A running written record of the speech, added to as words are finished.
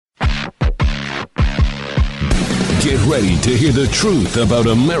Get ready to hear the truth about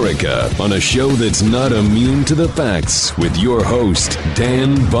America on a show that's not immune to the facts with your host,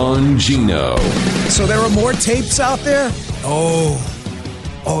 Dan Bongino. So there are more tapes out there? Oh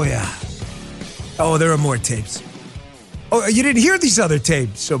yeah. Oh, there are more tapes. Oh, you didn't hear these other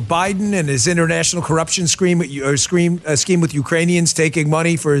tapes. So Biden and his international corruption scheme with Ukrainians taking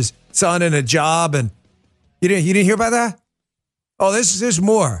money for his son and a job. And you didn't hear about that? Oh, there's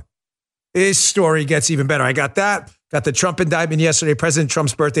more. This story gets even better. I got that. Got the Trump indictment yesterday. President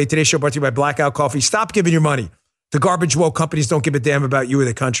Trump's birthday. Today's show brought to you by Blackout Coffee. Stop giving your money to garbage woke companies. Don't give a damn about you or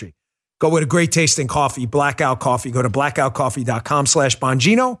the country. Go with a great tasting coffee, Blackout Coffee. Go to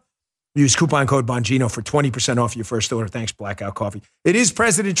blackoutcoffee.com/Bongino. Use coupon code Bongino for 20% off your first order. Thanks, Blackout Coffee. It is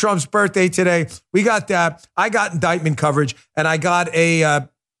President Trump's birthday today. We got that. I got indictment coverage, and I got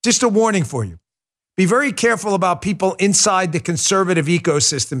just a warning for you. Be very careful about people inside the conservative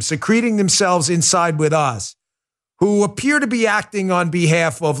ecosystem secreting themselves inside with us who appear to be acting on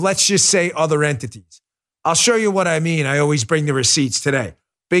behalf of, let's just say, other entities. I'll show you what I mean. I always bring the receipts today.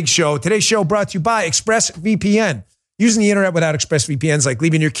 Big show. Today's show brought to you by ExpressVPN. Using the internet without ExpressVPN is like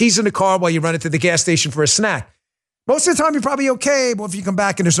leaving your keys in the car while you run it to the gas station for a snack. Most of the time, you're probably okay, but if you come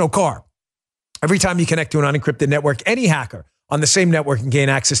back and there's no car. Every time you connect to an unencrypted network, any hacker on the same network can gain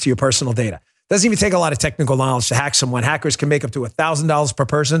access to your personal data. Doesn't even take a lot of technical knowledge to hack someone. Hackers can make up to $1,000 per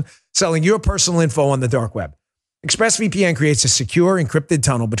person selling your personal info on the dark web. ExpressVPN creates a secure, encrypted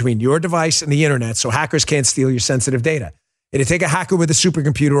tunnel between your device and the internet so hackers can't steal your sensitive data. It'd take a hacker with a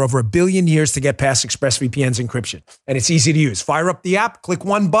supercomputer over 1 billion years to get past ExpressVPN's encryption. And it's easy to use. Fire up the app, click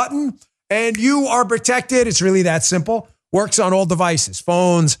one button, and you are protected. It's really that simple. Works on all devices,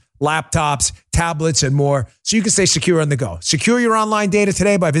 phones, laptops, tablets, and more, so you can stay secure on the go. Secure your online data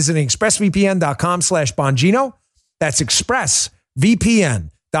today by visiting expressvpn.com/Bongino. That's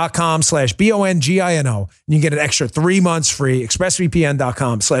expressvpn.com/Bongino. And you get an extra 3 months free.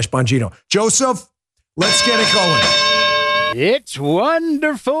 expressvpn.com/Bongino. Joseph, let's get it going. It's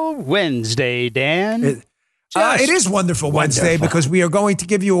Wonderful Wednesday, Dan. It is Wonderful Wednesday because we are going to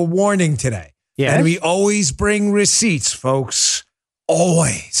give you a warning today. Yes. And we always bring receipts, folks.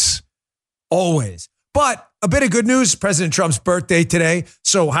 Always. But a bit of good news, President Trump's birthday today.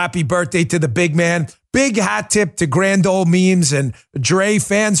 So happy birthday to the big man. Big hat tip to Grand Ole Memes and Dre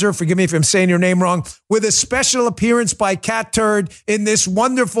Fanzer, forgive me if I'm saying your name wrong, with a special appearance by Cat Turd in this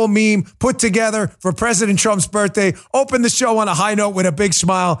wonderful meme put together for President Trump's birthday. Open the show on a high note with a big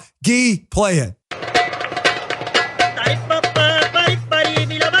smile. Guy, play it.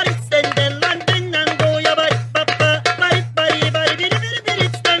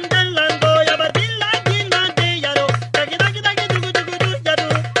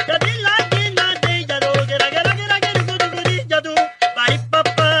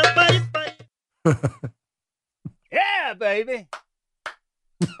 Yeah, baby.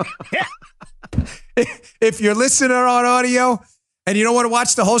 If you're listening on audio and you don't want to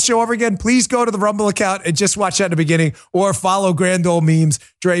watch the whole show over again, please go to the Rumble account and just watch that at the beginning, or follow Grand Ole Memes,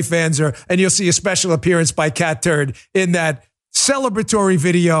 Dre Fanzer, and you'll see a special appearance by Cat Turd in that celebratory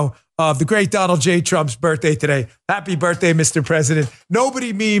video of the great Donald J. Trump's birthday today. Happy birthday, Mr. President.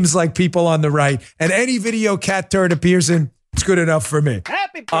 Nobody memes like people on the right, and any video Cat Turd appears in, it's good enough for me.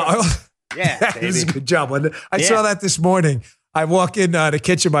 Happy birthday. Yeah, that is a good job. I saw that this morning. I walk in the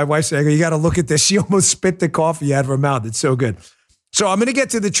kitchen, my wife said, I go, you got to look at this. She almost spit the coffee out of her mouth. It's so good. So I'm going to get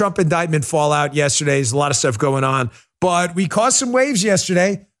to the Trump indictment fallout yesterday. There's a lot of stuff going on, but we caused some waves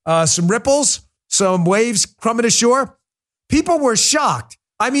yesterday, some ripples, some waves coming ashore. People were shocked.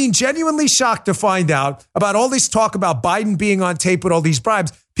 I mean, genuinely shocked to find out about all this talk about Biden being on tape with all these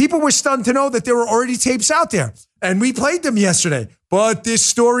bribes. People were stunned to know that there were already tapes out there, and we played them yesterday. But this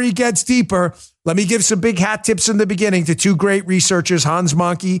story gets deeper. Let me give some big hat tips in the beginning to two great researchers, Hans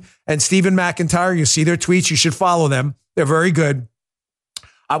Monkey and Stephen McIntyre. You see their tweets. You should follow them. They're very good.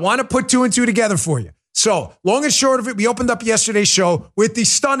 I want to put two and two together for you. So long and short of it, we opened up yesterday's show with the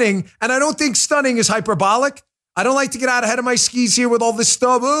stunning, and I don't think stunning is hyperbolic. I don't like to get out ahead of my skis here with all this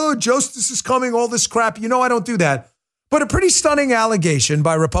stuff. Oh, justice is coming, all this crap. You know I don't do that. But a pretty stunning allegation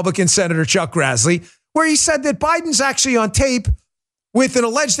by Republican Senator Chuck Grassley, where he said that Biden's actually on tape with an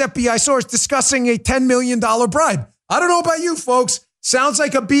alleged FBI source discussing a $10 million bribe. I don't know about you folks. Sounds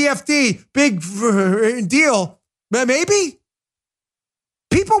like a BFD, big deal. Maybe.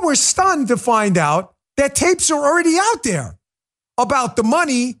 People were stunned to find out that tapes are already out there about the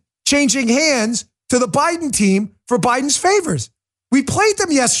money changing hands to the Biden team for Biden's favors. We played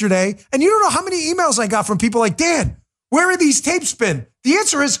them yesterday, and you don't know how many emails I got from people like, Dan, where are these tapes been? The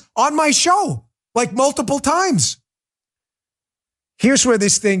answer is on my show, like multiple times. Here's where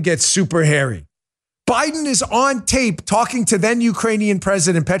this thing gets super hairy. Biden is on tape talking to then Ukrainian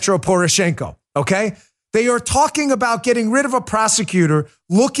President Petro Poroshenko, okay? They are talking about getting rid of a prosecutor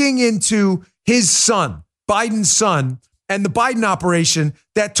looking into his son, Biden's son, and the Biden operation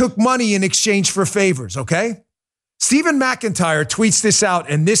that took money in exchange for favors, okay? Stephen McIntyre tweets this out,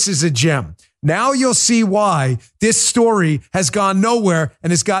 and this is a gem. Now you'll see why this story has gone nowhere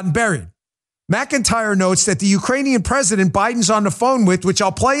and has gotten buried. McIntyre notes that the Ukrainian president Biden's on the phone with, which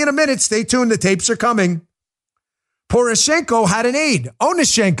I'll play in a minute, stay tuned, the tapes are coming. Poroshenko had an aide,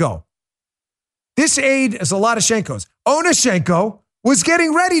 Onyshenko. This aide is a lot of Shenkos. Onyshenko was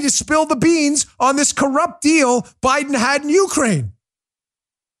getting ready to spill the beans on this corrupt deal Biden had in Ukraine.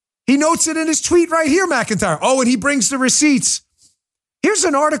 He notes it in his tweet right here, McIntyre. Oh, and he brings the receipts. Here's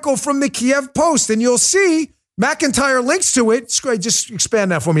an article from the Kiev Post, and you'll see McIntyre links to it. Just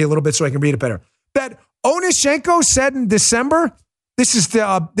expand that for me a little bit so I can read it better. That Onyshenko said in December, this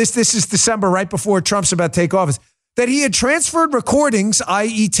is December right before Trump's about to take office, that he had transferred recordings,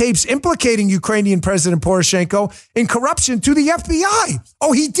 i.e. tapes implicating Ukrainian President Poroshenko in corruption to the FBI.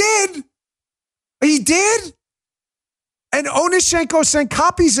 Oh, he did? He did? And Onyshenko sent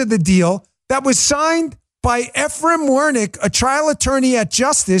copies of the deal that was signed by Ephraim Wernick, a trial attorney at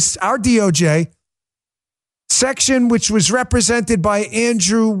Justice, our DOJ, section which was represented by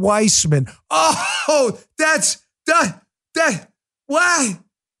Andrew Weissman. Oh, that's why?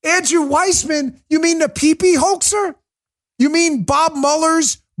 Andrew Weissman, you mean the pee-pee hoaxer? You mean Bob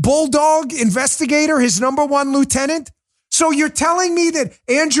Mueller's bulldog investigator, his number one lieutenant? So you're telling me that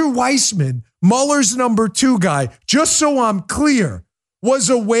Andrew Weissman, Mueller's number two guy, just so I'm clear,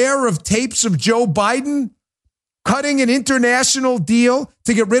 was aware of tapes of Joe Biden cutting an international deal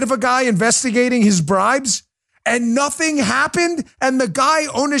to get rid of a guy investigating his bribes? And nothing happened, and the guy,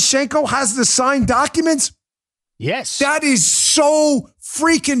 Onyshenko, has the signed documents? Yes. That is so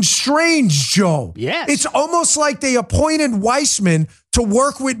freaking strange, Joe. Yes. It's almost like they appointed Weissman to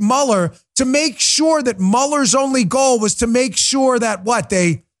work with Mueller to make sure that Mueller's only goal was to make sure that,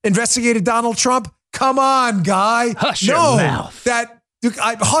 they investigated Donald Trump? Come on, guy. Hush your mouth.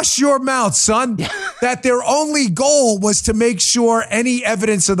 Hush your mouth, son. That their only goal was to make sure any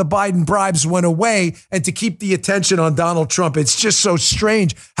evidence of the Biden bribes went away and to keep the attention on Donald Trump. It's just so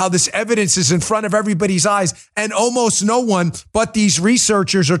strange how this evidence is in front of everybody's eyes and almost no one but these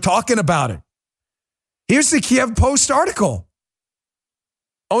researchers are talking about it. Here's the Kiev Post article.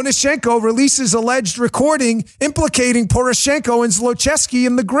 Onyshenko releases alleged recording implicating Poroshenko and Zlochevsky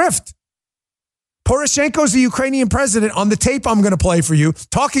in the grift. Poroshenko's the Ukrainian president on the tape I'm going to play for you,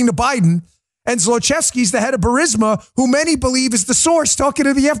 talking to Biden, and Zlochevsky's the head of Burisma, who many believe is the source, talking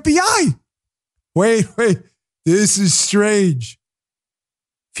to the FBI. Wait, this is strange.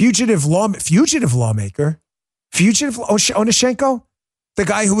 Fugitive lawmaker, Onyshenko, the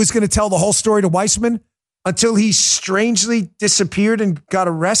guy who was going to tell the whole story to Weissman until he strangely disappeared and got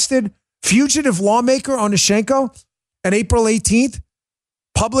arrested. Fugitive lawmaker Onyshenko, on April 18th,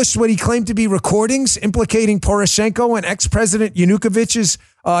 published what he claimed to be recordings implicating Poroshenko and ex-President Yanukovych's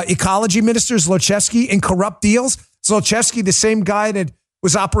ecology minister, Zlochevsky, in corrupt deals. Zlochevsky, the same guy that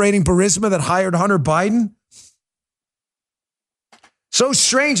was operating Burisma that hired Hunter Biden. So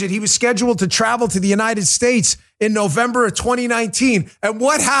strange that he was scheduled to travel to the United States in November of 2019. And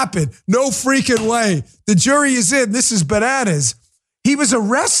what happened? No freaking way. The jury is in. This is bananas. He was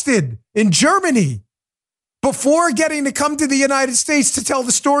arrested in Germany before getting to come to the United States to tell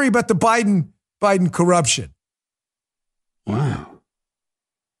the story about the Biden corruption. Wow.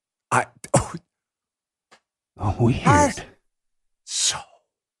 Weird. So,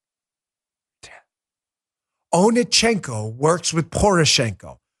 Onyshenko works with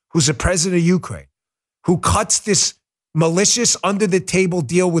Poroshenko, who's the president of Ukraine, who cuts this malicious under-the-table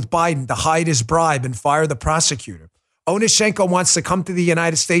deal with Biden to hide his bribe and fire the prosecutor. Onyshenko wants to come to the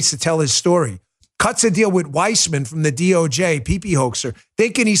United States to tell his story. Cuts a deal with Weissman from the DOJ, pee-pee hoaxer,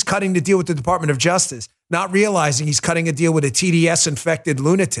 thinking he's cutting the deal with the Department of Justice, not realizing he's cutting a deal with a TDS-infected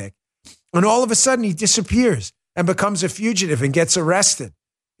lunatic. And all of a sudden, he disappears and becomes a fugitive and gets arrested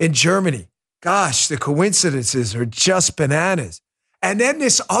in Germany. Gosh, the coincidences are just bananas. And then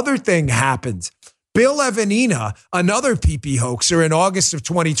this other thing happens. Bill Evanina, another pee-pee hoaxer in August of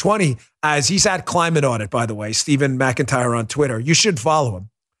 2020, as he's at Climate Audit, by the way, Stephen McIntyre on Twitter. You should follow him.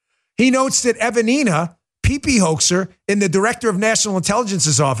 He notes that Evanina, pee-pee hoaxer in the director of National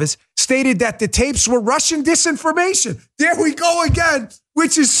Intelligence's office, stated that the tapes were Russian disinformation. There we go again,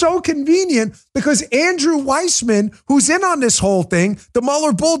 which is so convenient because Andrew Weissman, who's in on this whole thing, the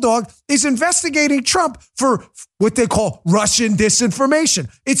Mueller bulldog, is investigating Trump for what they call Russian disinformation.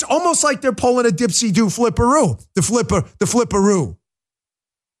 It's almost like they're pulling a dipsy-do flipperoo, the flipperoo.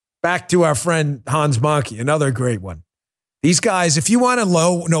 back to our friend Hans Monkey, another great one. These guys, if you want to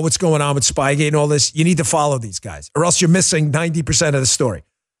know what's going on with Spygate and all this, you need to follow these guys, or else you're missing 90% of the story.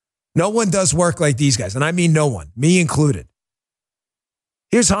 No one does work like these guys, and I mean no one, me included.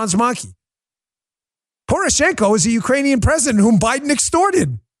 Here's Hans Monkey. Poroshenko is a Ukrainian president whom Biden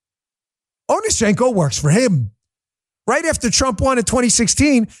extorted. Onushenko works for him. Right after Trump won in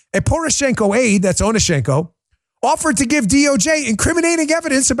 2016, a Poroshenko aide, that's Onushenko, offered to give DOJ incriminating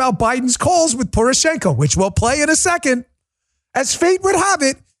evidence about Biden's calls with Poroshenko, which we'll play in a second. As fate would have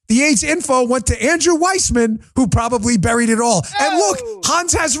it, the aide's info went to Andrew Weissman, who probably buried it all. Oh. And look,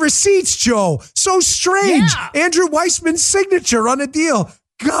 Hans has receipts, Joe. So strange. Yeah. Andrew Weissman's signature on a deal.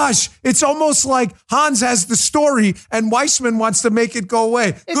 Gosh, it's almost like Hans has the story and Weissman wants to make it go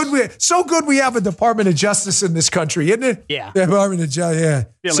away. So good we have a Department of Justice in this country, isn't it? Yeah. Department of Justice, yeah.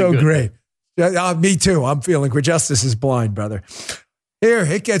 Feeling so good. Great. Me too. I'm feeling great. Justice is blind, brother. Here,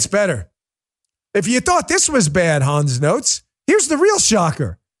 it gets better. If you thought this was bad, Hans notes, here's the real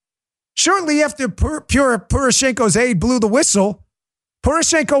shocker. Shortly after Poroshenko's aide blew the whistle,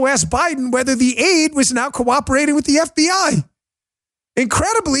 Poroshenko asked Biden whether the aide was now cooperating with the FBI.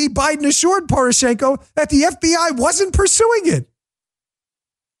 Incredibly, Biden assured Poroshenko that the FBI wasn't pursuing it.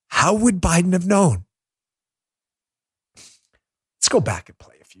 How would Biden have known? Let's go back and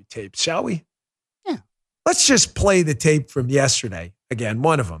play a few tapes, shall we? Yeah. Let's just play the tape from yesterday. Again,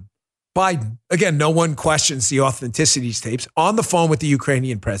 one of them. Biden, again, no one questions the authenticity of these tapes, on the phone with the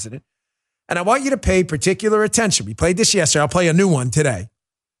Ukrainian president. And I want you to pay particular attention. We played this yesterday. I'll play a new one today.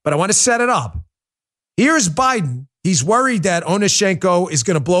 But I want to set it up. Here's Biden. He's worried that Onushenko is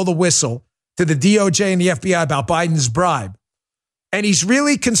going to blow the whistle to the DOJ and the FBI about Biden's bribe. And he's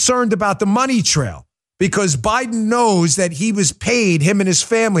really concerned about the money trail because Biden knows that he was paid, him and his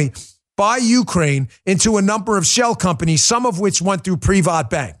family, by Ukraine into a number of shell companies, some of which went through Privat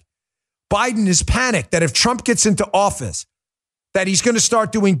Bank. Biden is panicked that if Trump gets into office, that he's going to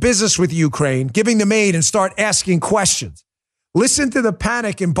start doing business with Ukraine, giving them aid and start asking questions. Listen to the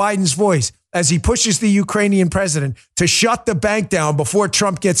panic in Biden's voice as he pushes the Ukrainian president to shut the bank down before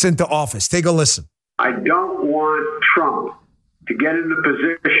Trump gets into office. Take a listen. I don't want Trump to get in the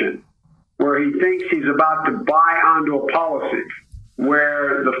position where he thinks he's about to buy onto a policy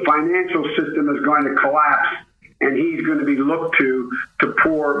where the financial system is going to collapse and he's going to be looked to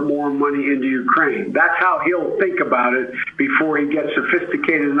pour more money into Ukraine. That's how he'll think about it before he gets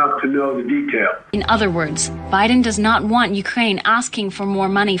sophisticated enough to know the detail. In other words, Biden does not want Ukraine asking for more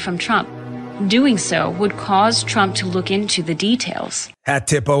money from Trump. Doing so would cause Trump to look into the details. Hat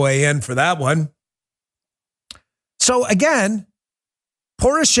tip OAN for that one. So again,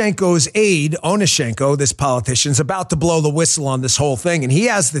 Poroshenko's aide, Onushenko, this politician, is about to blow the whistle on this whole thing, and he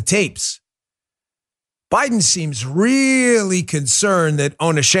has the tapes. Biden seems really concerned that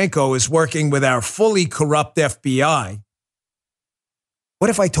Onushenko is working with our fully corrupt FBI. What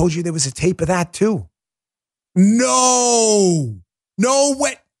if I told you there was a tape of that too? No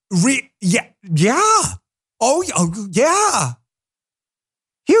way. Yeah. Oh, yeah.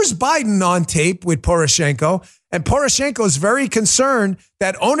 Here's Biden on tape with Poroshenko, and Poroshenko is very concerned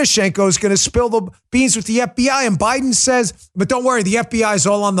that Onushenko is going to spill the beans with the FBI. And Biden says, but don't worry, the FBI is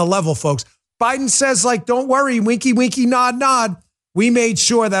all on the level, folks. Biden says, like, don't worry, winky, winky, nod, nod. We made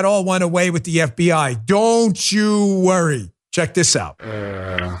sure that all went away with the FBI. Don't you worry. Check this out.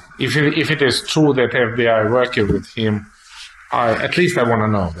 If it is true that FBI working with him, at least I want to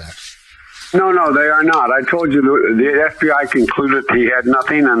know that. No, they are not. I told you the FBI concluded he had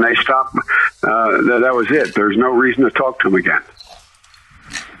nothing and they stopped. That was it. There's no reason to talk to him again.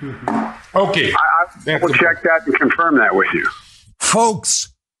 Okay. I will check that and confirm that with you.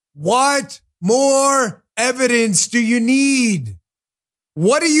 Folks, what more evidence do you need?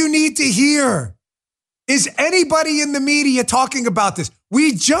 What do you need to hear? Is anybody in the media talking about this?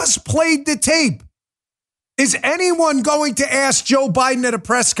 We just played the tape. Is anyone going to ask Joe Biden at a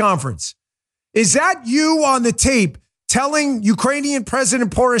press conference? Is that you on the tape telling Ukrainian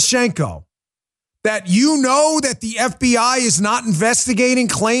President Poroshenko that you know that the FBI is not investigating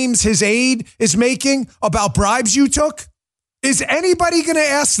claims his aide is making about bribes you took? Is anybody going to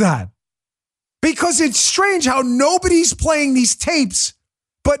ask that? Because it's strange how nobody's playing these tapes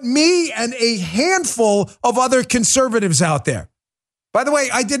but me and a handful of other conservatives out there. By the way,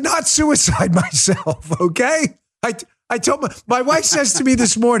 I did not suicide myself, okay? I told my wife says to me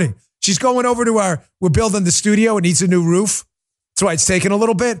this morning, she's going over to we're building the studio. It needs a new roof. That's why it's taken a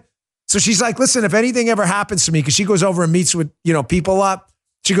little bit. So she's like, listen, if anything ever happens to me, because she goes over and meets with, people a lot.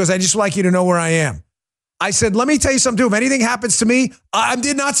 She goes, I just like you to know where I am. I said, let me tell you something too. If anything happens to me, I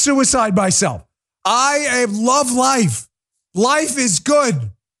did not suicide myself. I love life. Life is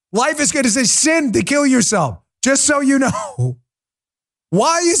good. Life is good. It's a sin to kill yourself, just so you know.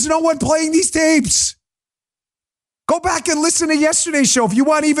 Why is no one playing these tapes? Go back and listen to yesterday's show if you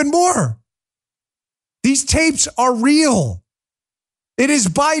want even more. These tapes are real. It is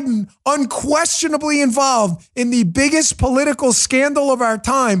Biden unquestionably involved in the biggest political scandal of our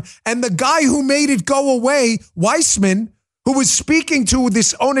time. And the guy who made it go away, Weissman, who was speaking to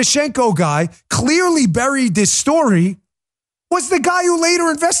this Onashenko guy, clearly buried this story, was the guy who later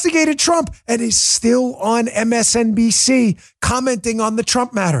investigated Trump and is still on MSNBC commenting on the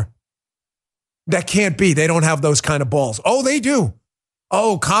Trump matter. That can't be. They don't have those kind of balls. Oh, they do.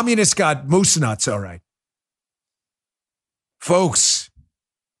 Oh, communists got moose nuts, all right. Folks,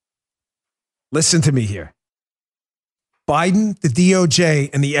 listen to me here. Biden, the DOJ,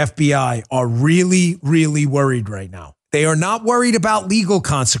 and the FBI are really, really worried right now. They are not worried about legal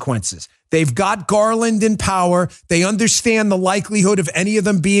consequences. They've got Garland in power. They understand the likelihood of any of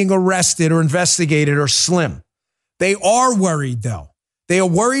them being arrested or investigated are slim. They are worried, though. They are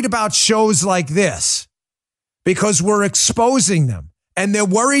worried about shows like this because we're exposing them. And they're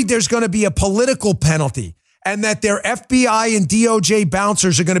worried there's going to be a political penalty and that their FBI and DOJ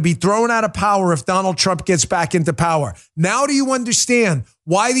bouncers are going to be thrown out of power if Donald Trump gets back into power. Now do you understand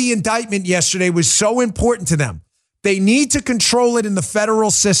why the indictment yesterday was so important to them? They need to control it in the federal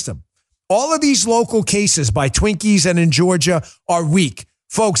system. All of these local cases by Twinkies and in Georgia are weak.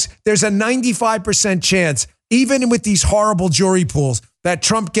 Folks, there's a 95% chance, even with these horrible jury pools, that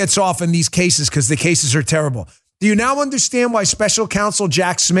Trump gets off in these cases because the cases are terrible. Do you now understand why special counsel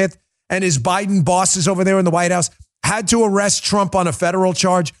Jack Smith and his Biden bosses over there in the White House had to arrest Trump on a federal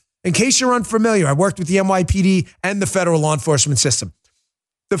charge? In case you're unfamiliar, I worked with the NYPD and the federal law enforcement system.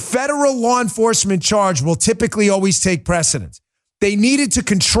 The federal law enforcement charge will typically always take precedence. They needed to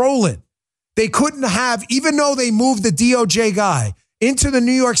control it. They couldn't have, even though they moved the DOJ guy into the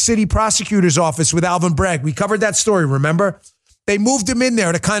New York City prosecutor's office with Alvin Bragg. We covered that story, remember? They moved him in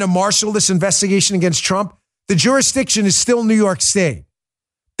there to kind of marshal this investigation against Trump. The jurisdiction is still New York State.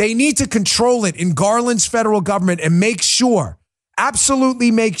 They need to control it in Garland's federal government and make sure,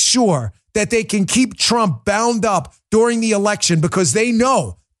 absolutely make sure that they can keep Trump bound up during the election because they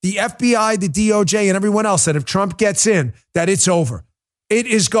know the FBI, the DOJ, and everyone else that if Trump gets in, that it's over. It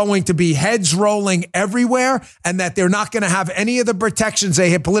is going to be heads rolling everywhere and that they're not going to have any of the protections they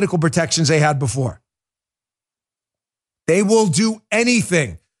had, political protections they had before. They will do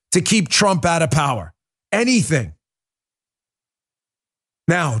anything to keep Trump out of power. Anything.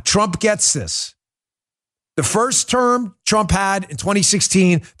 Now, Trump gets this. The first term Trump had in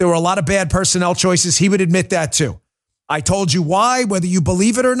 2016, there were a lot of bad personnel choices. He would admit that too. I told you why, whether you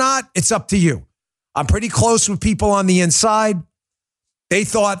believe it or not, it's up to you. I'm pretty close with people on the inside. They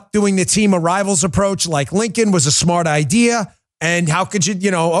thought doing the team of rivals approach like Lincoln was a smart idea. And how could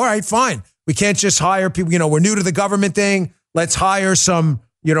you, all right, fine. We can't just hire people, we're new to the government thing. Let's hire some,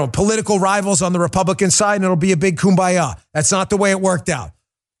 political rivals on the Republican side and it'll be a big kumbaya. That's not the way it worked out.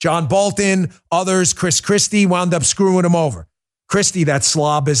 John Bolton, others, Chris Christie wound up screwing him over. Christie, that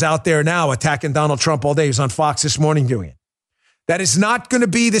slob, is out there now attacking Donald Trump all day. He was on Fox this morning doing it. That is not going to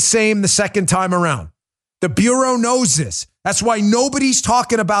be the same the second time around. The Bureau knows this. That's why nobody's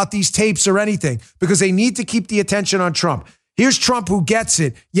talking about these tapes or anything, because they need to keep the attention on Trump. Here's Trump, who gets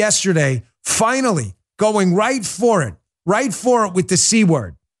it yesterday, finally going right for it with the C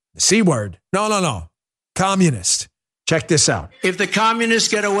word. The C word. No. Communist. Check this out. If the communists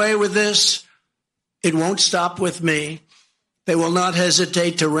get away with this, it won't stop with me. They will not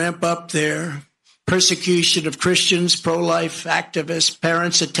hesitate to ramp up their persecution of Christians, pro-life activists,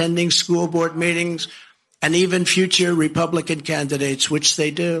 parents attending school board meetings, and even future Republican candidates, which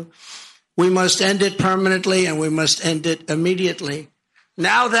they do. We must end it permanently, and we must end it immediately.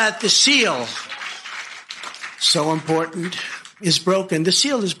 Now that the seal, so important, is broken, the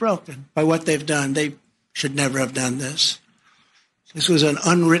seal is broken by what they've done. They should never have done this. This was an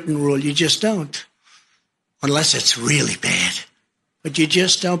unwritten rule. You just don't, unless it's really bad. But you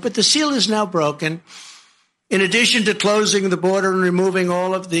just don't. But the seal is now broken. In addition to closing the border and removing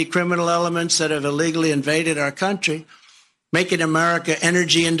all of the criminal elements that have illegally invaded our country, making America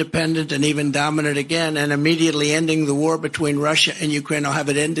energy independent and even dominant again, and immediately ending the war between Russia and Ukraine. I'll have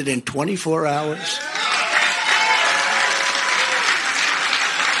it ended in 24 hours.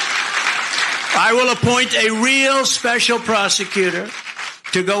 I will appoint a real special prosecutor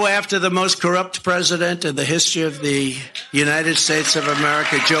to go after the most corrupt president in the history of the United States of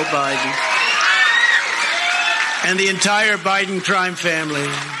America, Joe Biden, and the entire Biden crime family.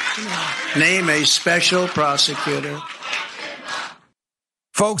 Name a special prosecutor.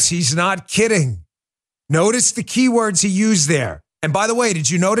 Folks, he's not kidding. Notice the keywords he used there. And by the way, did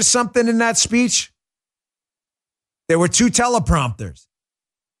you notice something in that speech? There were 2 teleprompters,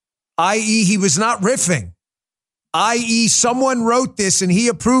 i.e. he was not riffing, i.e. someone wrote this and he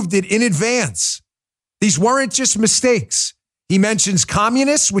approved it in advance. These weren't just mistakes. He mentions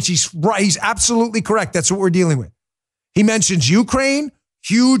communists, which he's absolutely correct. That's what we're dealing with. He mentions Ukraine,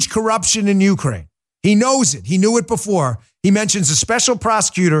 huge corruption in Ukraine. He knows it. He knew it before. He mentions a special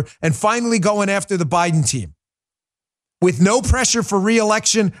prosecutor and finally going after the Biden team with no pressure for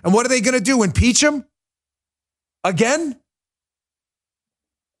re-election. And what are they going to do? Impeach him? Again?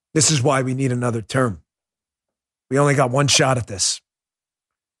 This is why we need another term. We only got one shot at this.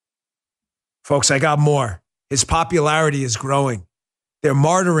 Folks, I got more. His popularity is growing. They're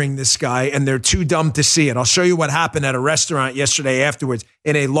martyring this guy, and they're too dumb to see it. I'll show you what happened at a restaurant yesterday afterwards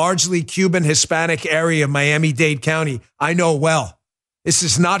in a largely Cuban Hispanic area of Miami-Dade County. I know well. This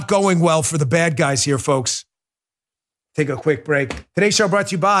is not going well for the bad guys here, folks. Take a quick break. Today's show brought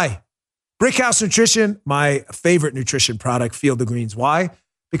to you by Brickhouse Nutrition, my favorite nutrition product, Field of Greens. Why?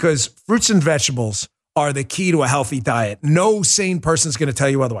 Because fruits and vegetables are the key to a healthy diet. No sane person is going to tell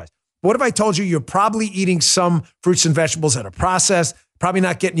you otherwise. What if I told you you're probably eating some fruits and vegetables that are processed, probably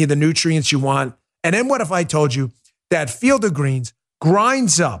not getting you the nutrients you want? And then what if I told you that Field of Greens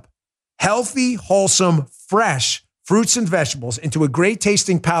grinds up healthy, wholesome, fresh fruits and vegetables into a great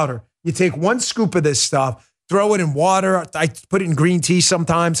tasting powder? You take 1 scoop of this stuff, throw it in water. I put it in green tea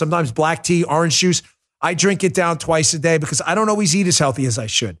sometimes black tea, orange juice. I drink it down twice a day because I don't always eat as healthy as I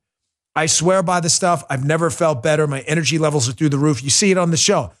should. I swear by the stuff. I've never felt better. My energy levels are through the roof. You see it on the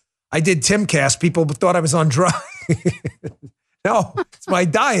show. I did Timcast. People thought I was on drugs. No, it's my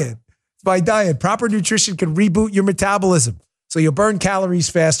diet. It's my diet. Proper nutrition can reboot your metabolism so you'll burn calories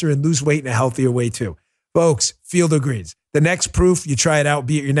faster and lose weight in a healthier way too. Folks, Field of Greens. The next proof, you try it out,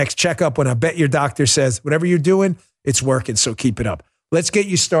 be at your next checkup when I bet your doctor says, whatever you're doing, it's working, so keep it up. Let's get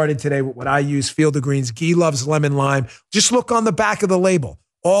you started today with what I use, Field of Greens. Guy loves lemon lime. Just look on the back of the label.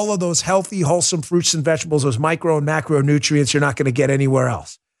 All of those healthy, wholesome fruits and vegetables, those micro and macronutrients you're not going to get anywhere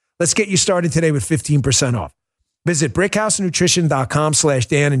else. Let's get you started today with 15% off. Visit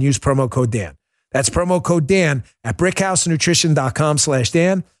brickhousenutrition.com/Dan and use promo code Dan. That's promo code Dan at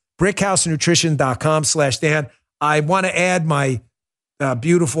brickhousenutrition.com/Dan, brickhousenutrition.com/Dan. I want to add my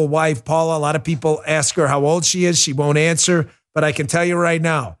beautiful wife, Paula. A lot of people ask her how old she is. She won't answer, but I can tell you right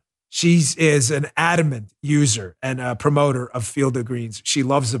now, she is an adamant user and a promoter of Field of Greens. She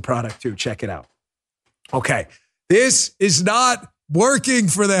loves the product too. Check it out. Okay, this is not working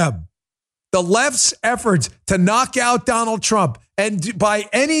for them. The left's efforts to knock out Donald Trump and by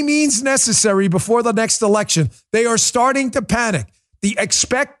any means necessary before the next election, they are starting to panic.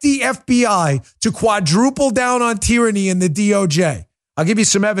 Expect the FBI to quadruple down on tyranny in the DOJ. I'll give you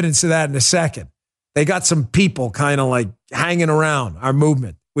some evidence of that in a second. They got some people kind of like hanging around our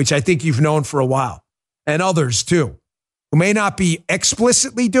movement, which I think you've known for a while, and others too, who may not be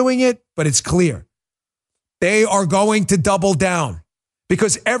explicitly doing it, but it's clear. They are going to double down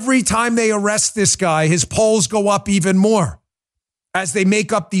because every time they arrest this guy, his polls go up even more as they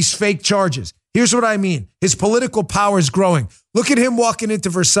make up these fake charges. Here's what I mean. His political power is growing. Look at him walking into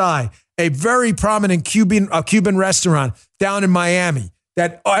Versailles, a very prominent Cuban restaurant down in Miami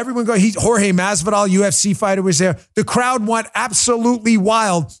that everyone go. Jorge Masvidal, UFC fighter, was there. The crowd went absolutely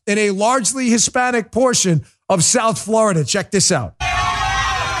wild in a largely Hispanic portion of South Florida. Check this out.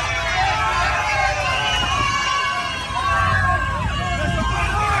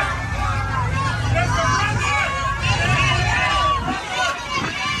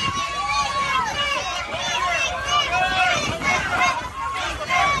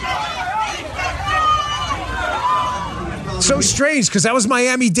 So strange, because that was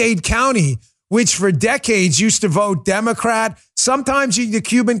Miami-Dade County, which for decades used to vote Democrat. Sometimes the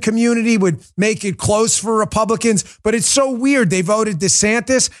Cuban community would make it close for Republicans, but it's so weird. They voted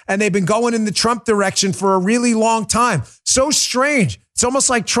DeSantis, and they've been going in the Trump direction for a really long time. So strange. It's almost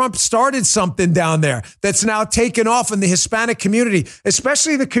like Trump started something down there that's now taken off in the Hispanic community,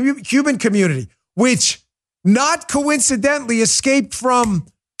 especially the Cuban community, which not coincidentally escaped from,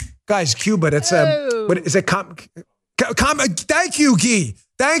 guys, Cuba. That's what is it? Thank you, Guy.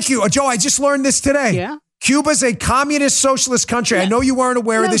 Thank you. Joe, I just learned this today. Yeah. Cuba's a communist socialist country. Yeah. I know you weren't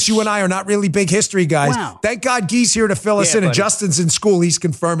aware of this. You and I are not really big history guys. Wow. Thank God Guy's here to fill us in. And Justin's in school. He's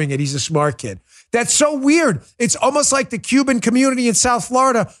confirming it. He's a smart kid. That's so weird. It's almost like the Cuban community in South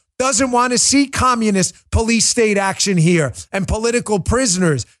Florida doesn't want to see communist police state action here and political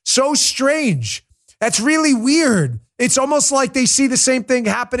prisoners. So strange. That's really weird. It's almost like they see the same thing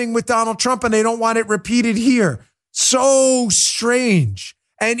happening with Donald Trump and they don't want it repeated here. So strange.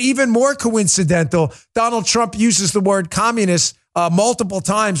 And even more coincidental, Donald Trump uses the word communist multiple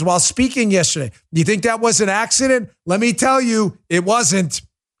times while speaking yesterday. You think that was an accident? Let me tell you, it wasn't.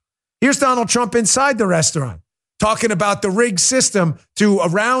 Here's Donald Trump inside the restaurant talking about the rigged system to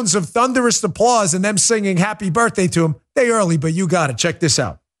rounds of thunderous applause and them singing happy birthday to him. They early, but you got it. Check this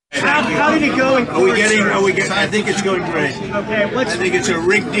out. How did it go? Are we getting? I think it's going great. Okay, I think it's a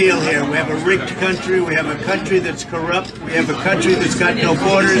rigged deal here. We have a rigged country. We have a country that's corrupt. We have a country that's got no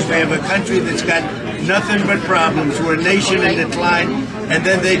borders. We have a country that's got nothing but problems. We're a nation in decline, and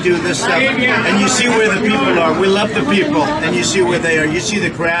then they do this stuff. And you see where the people are. We love the people, and you see where they are. You see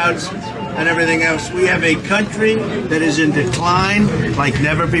the crowds and everything else. We have a country that is in decline like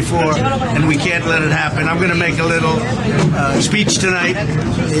never before, and we can't let it happen. I'm going to make a little speech tonight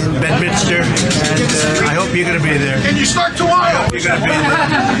in Bedminster, and I hope you're going to be there. And you start tomorrow. I hope you're going to be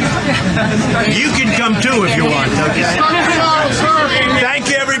there. You can come too if you want. Okay? Thank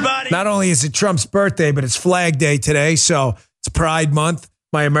you, everybody. Not only is it Trump's birthday, but it's Flag Day today, so it's Pride Month.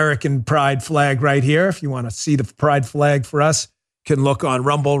 My American Pride flag right here. If you want to see the Pride flag for us, can look on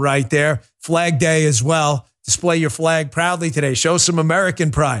Rumble right there. Flag Day as well. Display your flag proudly today. Show some American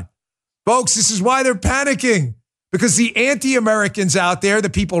pride. Folks, this is why they're panicking. Because the anti-Americans out there,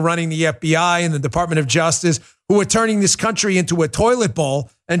 the people running the FBI and the Department of Justice, who are turning this country into a toilet bowl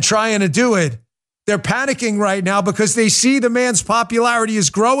and trying to do it, they're panicking right now because they see the man's popularity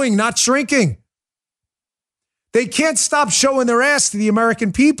is growing, not shrinking. They can't stop showing their ass to the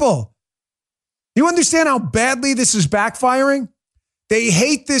American people. You understand how badly this is backfiring? They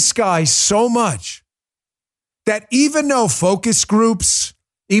hate this guy so much that even though focus groups,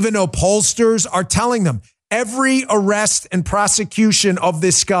 even though pollsters are telling them every arrest and prosecution of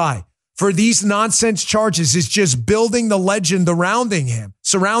this guy for these nonsense charges is just building the legend surrounding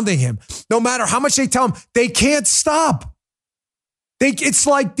him. No matter how much they tell him, they can't stop. It's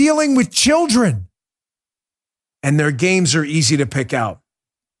like dealing with children. And their games are easy to pick out.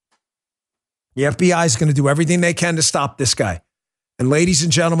 The FBI is going to do everything they can to stop this guy. And ladies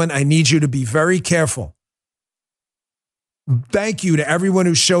and gentlemen, I need you to be very careful. Thank you to everyone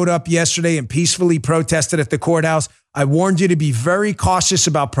who showed up yesterday and peacefully protested at the courthouse. I warned you to be very cautious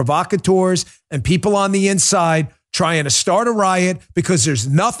about provocateurs and people on the inside trying to start a riot because there's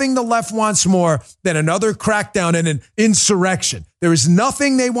nothing the left wants more than another crackdown and an insurrection. There is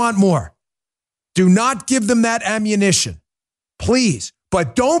nothing they want more. Do not give them that ammunition, please.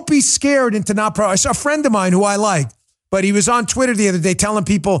 But don't be scared into not. I saw a friend of mine who I liked, but he was on Twitter the other day telling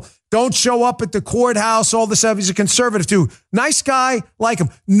people, don't show up at the courthouse, all this stuff. He's a conservative too. Nice guy, like him.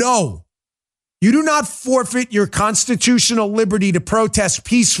 No, you do not forfeit your constitutional liberty to protest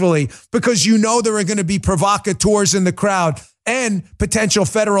peacefully because you know there are going to be provocateurs in the crowd and potential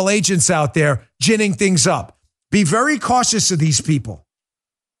federal agents out there ginning things up. Be very cautious of these people.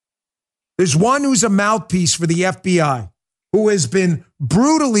 There's one who's a mouthpiece for the FBI who has been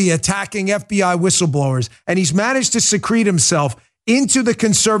brutally attacking FBI whistleblowers, and he's managed to secrete himself into the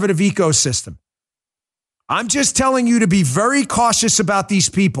conservative ecosystem. I'm just telling you to be very cautious about these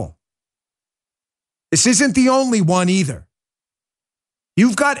people. This isn't the only one either.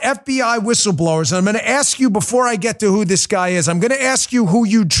 You've got FBI whistleblowers, and I'm going to ask you before I get to who this guy is, I'm going to ask you who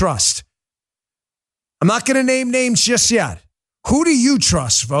you trust. I'm not going to name names just yet. Who do you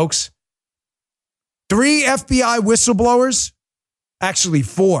trust, folks? 3 FBI whistleblowers, actually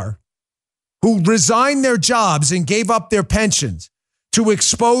 4, who resigned their jobs and gave up their pensions to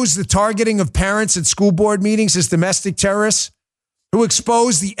expose the targeting of parents at school board meetings as domestic terrorists, who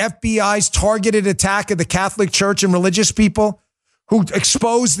exposed the FBI's targeted attack of the Catholic Church and religious people, who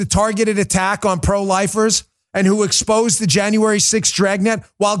exposed the targeted attack on pro-lifers, and who exposed the January 6th dragnet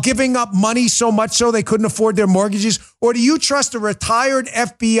while giving up money so much so they couldn't afford their mortgages? Or do you trust a retired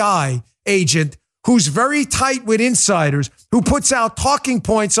FBI agent who's very tight with insiders, who puts out talking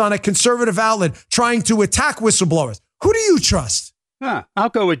points on a conservative outlet trying to attack whistleblowers? Who do you trust? I'll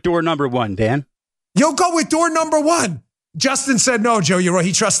go with door number 1, Dan. You'll go with door number 1. Justin said, no, Joe, you're right.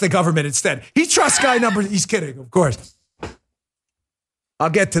 He trusts the government instead. He trusts guy number, he's kidding, of course. I'll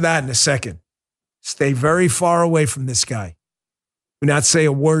get to that in a second. Stay very far away from this guy. Do not say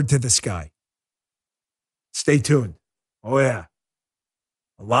a word to this guy. Stay tuned. Oh, yeah.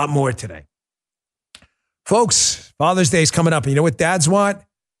 A lot more today. Folks, Father's Day is coming up. And you know what dads want?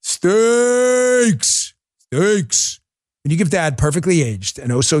 Steaks. Steaks. When you give dad perfectly aged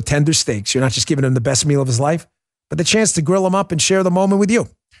and oh so tender steaks, you're not just giving him the best meal of his life, but the chance to grill him up and share the moment with you.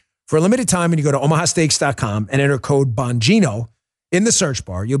 For a limited time, when you go to omahasteaks.com and enter code Bongino in the search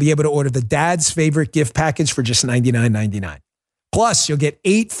bar, you'll be able to order the dad's favorite gift package for just $99.99. Plus, you'll get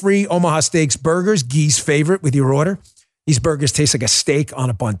 8 free Omaha Steaks burgers, Gee's favorite, with your order. These burgers taste like a steak on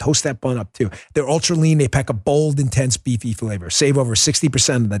a bun. Toast that bun up too. They're ultra lean. They pack a bold, intense beefy flavor. Save over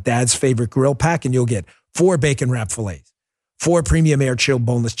 60% of the dad's favorite grill pack, and you'll get 4 bacon wrap fillets, 4 premium air chilled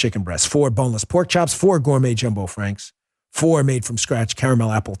boneless chicken breasts, 4 boneless pork chops, 4 gourmet jumbo franks, 4 made from scratch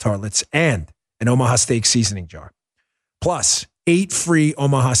caramel apple tartlets, and an Omaha Steak seasoning jar. Plus, 8 free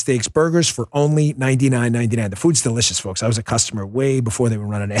Omaha Steaks burgers for only $99.99. The food's delicious, folks. I was a customer way before they were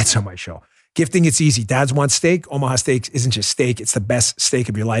running ads on my show. Gifting, it's easy. Dads want steak. Omaha Steaks isn't just steak. It's the best steak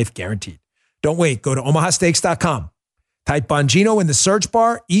of your life, guaranteed. Don't wait. Go to omahasteaks.com. Type Bongino in the search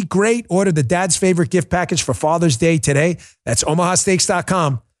bar. Eat great. Order the dad's favorite gift package for Father's Day today. That's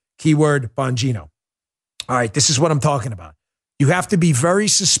omahasteaks.com. Keyword Bongino. All right, this is what I'm talking about. You have to be very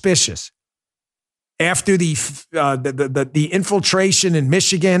suspicious after the infiltration in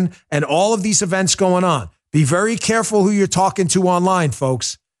Michigan and all of these events going on. Be very careful who you're talking to online,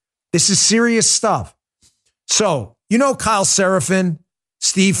 folks. This is serious stuff. So, you know Kyle Seraphin,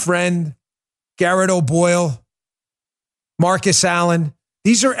 Steve Friend, Garrett O'Boyle, Marcus Allen.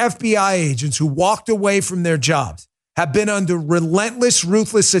 These are FBI agents who walked away from their jobs, have been under relentless,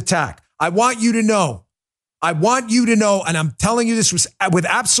 ruthless attack. I want you to know, and I'm telling you this with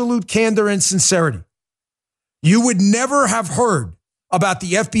absolute candor and sincerity. You would never have heard about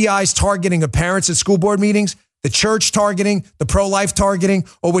the FBI's targeting of parents at school board meetings, the church targeting, the pro-life targeting,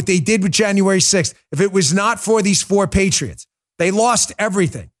 or what they did with January 6th, if it was not for these 4 patriots. They lost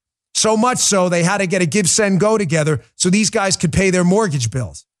everything. So much so they had to get a give, send, go together so these guys could pay their mortgage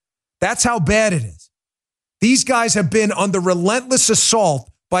bills. That's how bad it is. These guys have been under relentless assault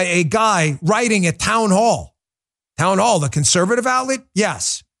by a guy writing at Town Hall. Town Hall, the conservative outlet?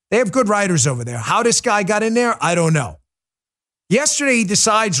 Yes. They have good writers over there. How this guy got in there, I don't know. Yesterday, he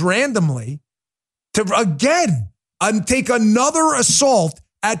decides randomly to, again, take another assault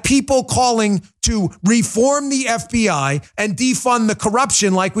at people calling to reform the FBI and defund the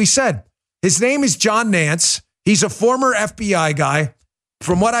corruption, like we said. His name is John Nance. He's a former FBI guy.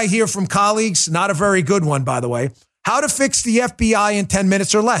 From what I hear from colleagues, not a very good one, by the way. How to fix the FBI in 10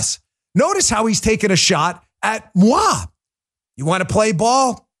 minutes or less. Notice how he's taking a shot at moi. You want to play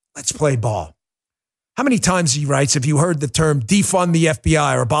ball? Let's play ball. How many times, he writes, have you heard the term defund the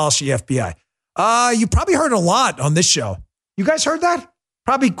FBI or abolish the FBI? You probably heard a lot on this show. You guys heard that?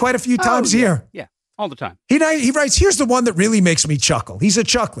 Probably quite a few times here. Yeah, all the time. He writes, here's the one that really makes me chuckle. He's a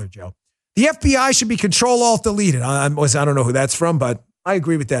chuckler, Joe. The FBI should be Control-Alt-Deleted. I don't know who that's from, but I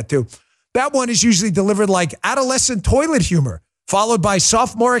agree with that too. That one is usually delivered like adolescent toilet humor, followed by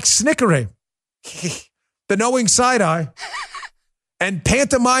sophomoric snickering, the knowing side eye, and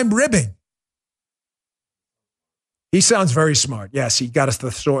pantomime ribbing. He sounds very smart. Yes, he got us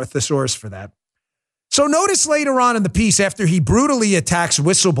the thesaurus for that. So notice later on in the piece, after he brutally attacks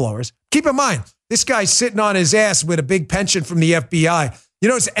whistleblowers, keep in mind, this guy's sitting on his ass with a big pension from the FBI. You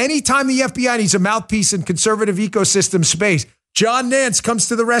notice anytime the FBI needs a mouthpiece in conservative ecosystem space, John Nance comes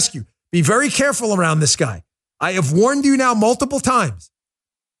to the rescue. Be very careful around this guy. I have warned you now multiple times.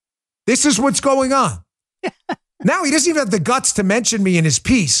 This is what's going on. Now he doesn't even have the guts to mention me in his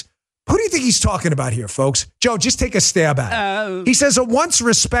piece. Who do you think he's talking about here, folks? Joe, just take a stab at it. He says a once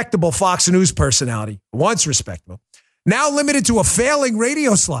respectable Fox News personality, once respectable, now limited to a failing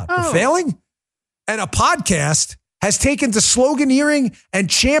radio slot. Failing? And a podcast has taken to sloganeering and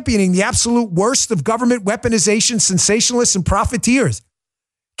championing the absolute worst of government weaponization, sensationalists, and profiteers.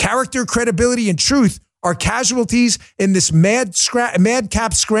 Character, credibility, and truth are casualties in this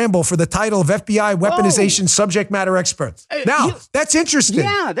madcap scramble for the title of FBI weaponization subject matter expert. Now, that's interesting.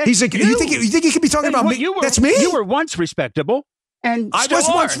 Yeah, he's like, you think he could be talking about me? That's me? You were once respectable. And I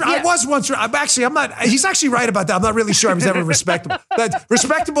was once. I'm not. He's actually right about that. I'm not really sure I was ever respectable. But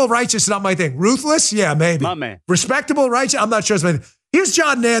respectable, righteous, not my thing. Ruthless, yeah, maybe. My man. Respectable, righteous, I'm not sure it's my thing. Here's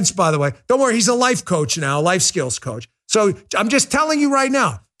John Nance, by the way. Don't worry, he's a life coach now, life skills coach. So I'm just telling you right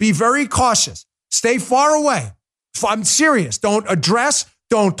now, be very cautious. Stay far away. I'm serious. Don't address,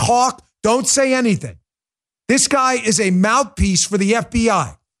 don't talk, don't say anything. This guy is a mouthpiece for the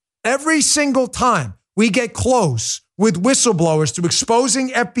FBI. Every single time we get close with whistleblowers to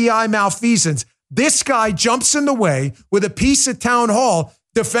exposing FBI malfeasance, this guy jumps in the way with a piece at Town Hall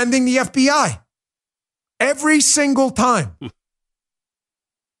defending the FBI. Every single time.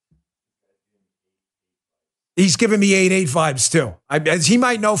 He's giving me 8-8 vibes too. As he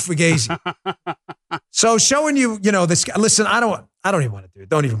might know Fugazi. So showing you, this guy. Listen, I don't even want to do it.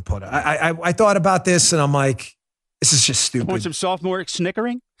 Don't even put it. I thought about this and I'm like, this is just stupid. Want some sophomore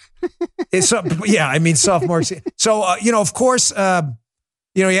snickering? Sophomore. So, of course,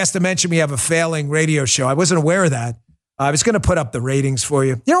 he has to mention we have a failing radio show. I wasn't aware of that. I was going to put up the ratings for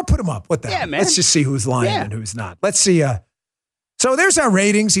you. You know, put them up. What the hell? man. Let's just see who's lying and who's not. Let's see. So there's our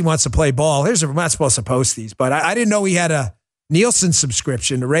ratings. He wants to play ball. We're not supposed to post these, but I didn't know he had a Nielsen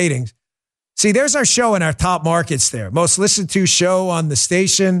subscription to ratings. See, there's our show in our top markets there. Most listened to show on the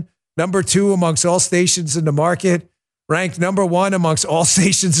station, number 2 amongst all stations in the market, ranked number 1 amongst all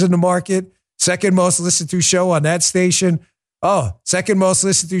stations in the market, second most listened to show on that station. Oh, second most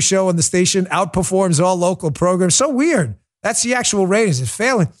listened to show on the station, outperforms all local programs. So weird. That's the actual ratings. It's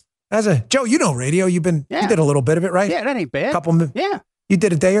failing. Joe, you know radio. You did a little bit of it, right? Yeah, that ain't bad. You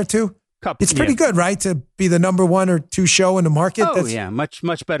did a day or two? It's pretty good, right? To be the number 1 or 2 show in the market. Oh, yeah. Much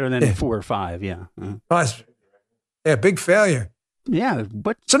better than 4 or 5. Yeah. Big failure. Yeah.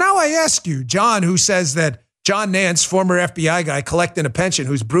 But so now I ask you, John, who says that John Nance, former FBI guy collecting a pension,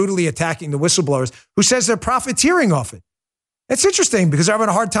 who's brutally attacking the whistleblowers, who says they're profiteering off it. It's interesting because they're having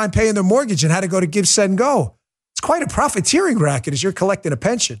a hard time paying their mortgage and had to go to Give, Send, Go. It's quite a profiteering racket as you're collecting a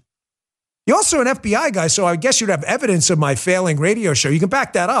pension. You're also an FBI guy, so I guess you'd have evidence of my failing radio show. You can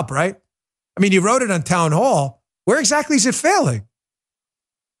back that up, right? I mean, you wrote it on Town Hall. Where exactly is it failing?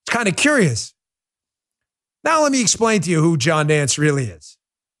 It's kind of curious. Now let me explain to you who John Nance really is.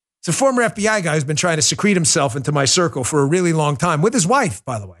 It's a former FBI guy who's been trying to secrete himself into my circle for a really long time, with his wife,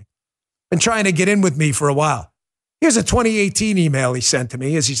 by the way. Been trying to get in with me for a while. Here's a 2018 email he sent to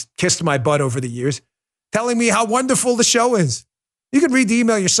me as he's kissed my butt over the years, telling me how wonderful the show is. You can read the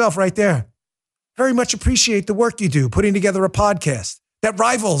email yourself right there. Very much appreciate the work you do putting together a podcast that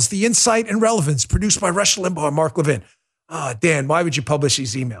rivals the insight and relevance produced by Rush Limbaugh and Mark Levin. Dan, why would you publish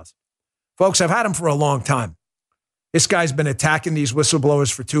these emails? Folks, I've had him for a long time. This guy's been attacking these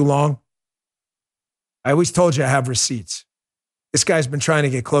whistleblowers for too long. I always told you I have receipts. This guy's been trying to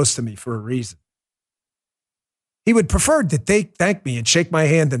get close to me for a reason. He would prefer that they thank me and shake my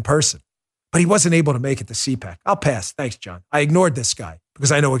hand in person, but he wasn't able to make it to CPAC. I'll pass. Thanks, John. I ignored this guy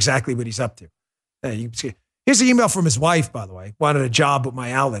because I know exactly what he's up to. Here's the email from his wife, by the way. Wanted a job with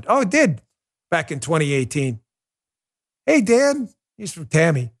my outlet. Oh, it did. Back in 2018. Hey, Dan. He's from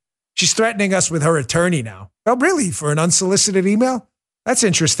Tammy. She's threatening us with her attorney now. Oh, really? For an unsolicited email? That's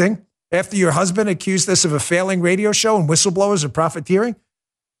interesting. After your husband accused us of a failing radio show and whistleblowers are profiteering?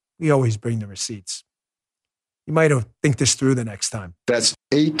 We always bring the receipts. You might have think this through the next time. That's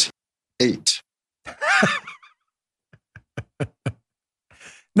 8-8.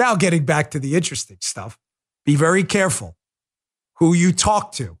 Now getting back to the interesting stuff. Be very careful who you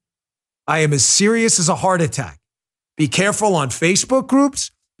talk to. I am as serious as a heart attack. Be careful on Facebook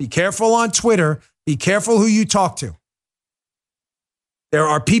groups. Be careful on Twitter. Be careful who you talk to. There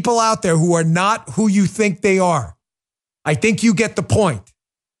are people out there who are not who you think they are. I think you get the point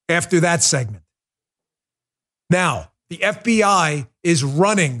after that segment. Now, the FBI is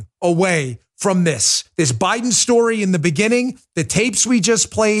running away from this. This Biden story in the beginning, the tapes we just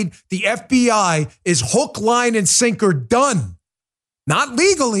played, the FBI is hook, line, and sinker done. Not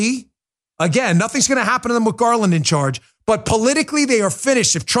legally. Again, nothing's going to happen to them with Garland in charge, but politically they are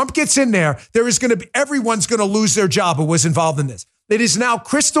finished. If Trump gets in there, everyone's going to lose their job who was involved in this. It is now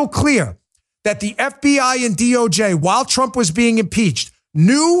crystal clear that the FBI and DOJ, while Trump was being impeached,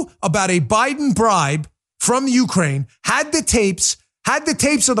 knew about a Biden bribe from Ukraine, had the tapes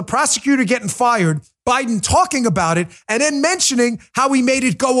of the prosecutor getting fired, Biden talking about it, and then mentioning how he made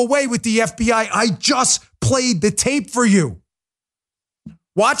it go away with the FBI. I just played the tape for you.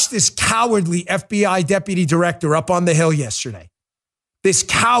 Watch this cowardly FBI deputy director up on the Hill yesterday. This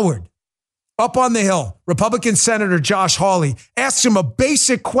coward up on the Hill, Republican Senator Josh Hawley, asks him a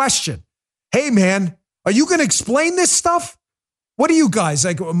basic question. Hey, man, are you going to explain this stuff? What are you guys,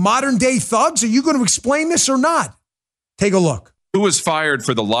 like modern day thugs? Are you going to explain this or not? Take a look. Who was fired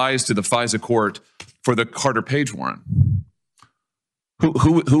for the lies to the FISA court for the Carter Page warrant?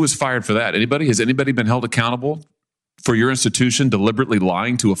 Who was fired for that? Anybody? Has anybody been held accountable for your institution deliberately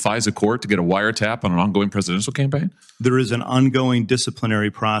lying to a FISA court to get a wiretap on an ongoing presidential campaign? There is an ongoing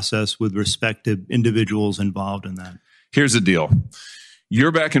disciplinary process with respect to individuals involved in that. Here's the deal.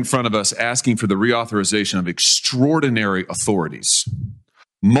 You're back in front of us asking for the reauthorization of extraordinary authorities.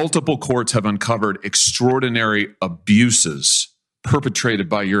 Multiple courts have uncovered extraordinary abuses perpetrated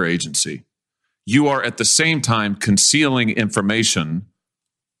by your agency. You are at the same time concealing information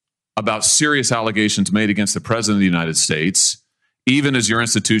about serious allegations made against the President of the United States, even as your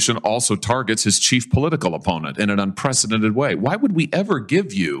institution also targets his chief political opponent in an unprecedented way. Why would we ever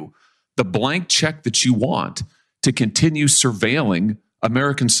give you the blank check that you want to continue surveilling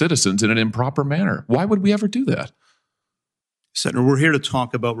American citizens in an improper manner? Why would we ever do that? Senator, we're here to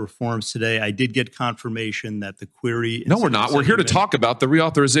talk about reforms today. I did get confirmation that the query... No, we're not. We're here to talk about the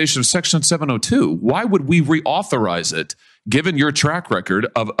reauthorization of Section 702. Why would we reauthorize it, given your track record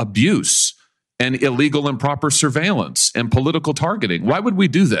of abuse and illegal improper surveillance and political targeting? Why would we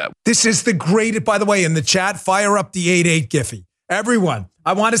do that? This is the great, by the way, in the chat, fire up the 8-8 Giphy. Everyone,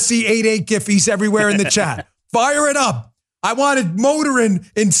 I want to see 8-8 Giphies everywhere in the chat. Fire it up. I wanted motoring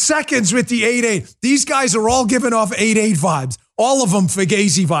in seconds with the 8-8. These guys are all giving off 8-8 vibes. All of them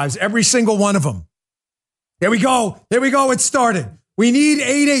Fugazi vibes. Every single one of them. There we go. There we go. It started. We need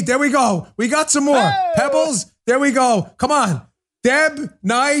 8-8. There we go. We got some more. Hey! Pebbles. There we go. Come on. Deb,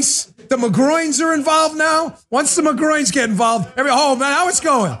 nice. The McGroins are involved now. Once the McGroins get involved, now it's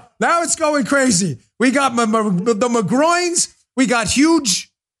going. Now it's going crazy. We got the McGroins. We got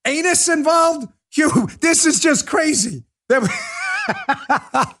huge anus involved. This is just crazy.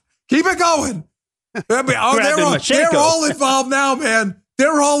 Keep it going. They're all involved now, man.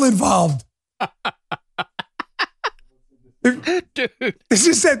 They're all involved. Dude. This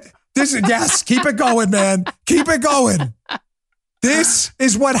is yes, keep it going, man. Keep it going. This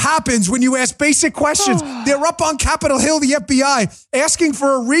is what happens when you ask basic questions. They're up on Capitol Hill, the FBI, asking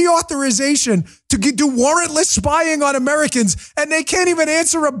for a reauthorization to do warrantless spying on Americans, and they can't even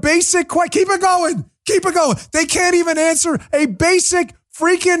answer a basic question. Keep it going. Keep it going. They can't even answer a basic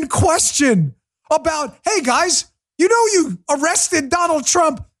freaking question about, hey, guys, you know you arrested Donald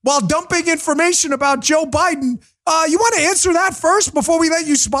Trump while dumping information about Joe Biden. You want to answer that first before we let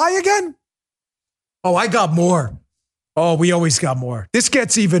you spy again? Oh, I got more. Oh, we always got more. This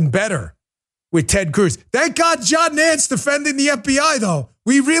gets even better with Ted Cruz. Thank God John Nance defending the FBI, though.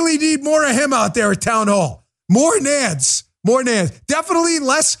 We really need more of him out there at Town Hall. More Nance. More Nance. Definitely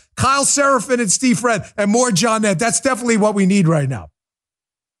less Kyle Seraphin and Steve Red and more John Nance. That's definitely what we need right now.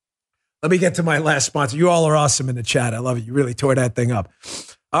 Let me get to my last sponsor. You all are awesome in the chat. I love it. You really tore that thing up.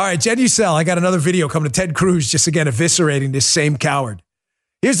 All right, Genucel. I got another video coming to Ted Cruz just again eviscerating this same coward.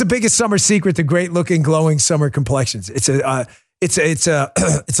 Here's the biggest summer secret to great looking, glowing summer complexions. It's a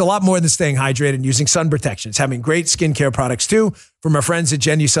lot more than staying hydrated and using sun protection. It's having great skincare products too from our friends at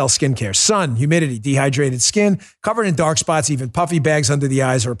Genucel Skincare. Sun, humidity, dehydrated skin, covered in dark spots, even puffy bags under the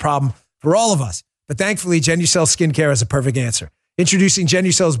eyes are a problem for all of us. But thankfully, Genucel Skincare has a perfect answer. Introducing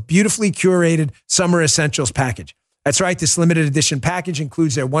Genucel's beautifully curated Summer Essentials package. That's right, this limited edition package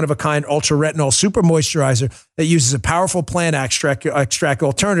includes their one-of-a-kind Ultra Retinol Super Moisturizer that uses a powerful plant extract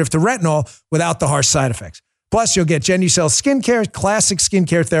alternative to retinol without the harsh side effects. Plus, you'll get Genucel Skincare, classic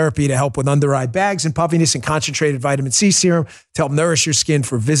skincare therapy to help with under-eye bags and puffiness, and concentrated vitamin C serum to help nourish your skin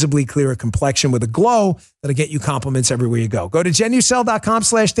for visibly clearer complexion with a glow that'll get you compliments everywhere you go. Go to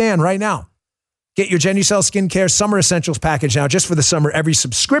Genucel.com/Dan right now. Get your Genucel Skincare Summer Essentials package now just for the summer. Every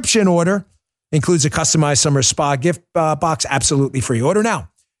subscription order includes a customized summer spa gift box absolutely free. Order now.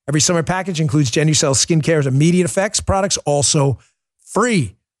 Every summer package includes Genucel Skincare's immediate effects products also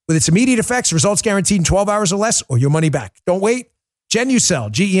free. With its immediate effects, results guaranteed in 12 hours or less or your money back. Don't wait.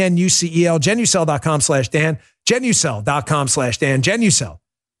 Genucel, Genucel, Genucel.com/Dan, Genucel.com/Dan,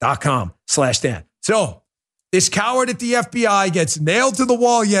 Genucel.com/Dan. So this coward at the FBI gets nailed to the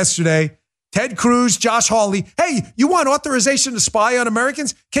wall yesterday. Ted Cruz, Josh Hawley. Hey, you want authorization to spy on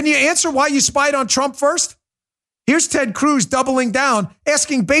Americans? Can you answer why you spied on Trump first? Here's Ted Cruz doubling down,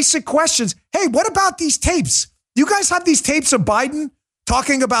 asking basic questions. Hey, what about these tapes? You guys have these tapes of Biden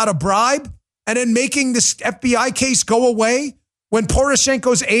talking about a bribe and then making this FBI case go away when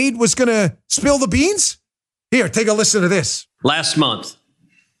Poroshenko's aide was going to spill the beans? Here, take a listen to this. Last month,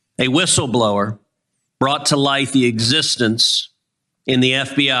 a whistleblower brought to light the existence in the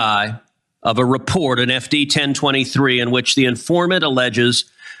FBI of a report, an FD 1023, in which the informant alleges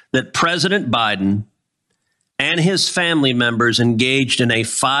that President Biden and his family members engaged in a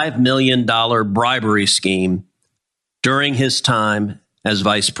 $5 million bribery scheme during his time as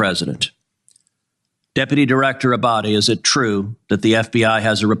vice president. Deputy Director Abadi, is it true that the FBI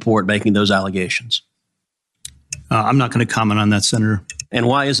has a report making those allegations? I'm not going to comment on that, Senator. And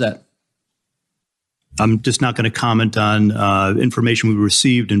why is that? I'm just not going to comment on information we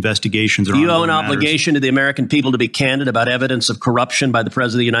received, investigations. Do you owe an obligation to the American people to be candid about evidence of corruption by the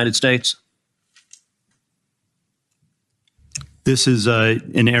President of the United States? This is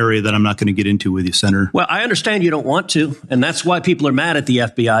an area that I'm not going to get into with you, Senator. Well, I understand you don't want to, and that's why people are mad at the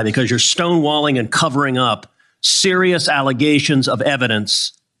FBI, because you're stonewalling and covering up serious allegations of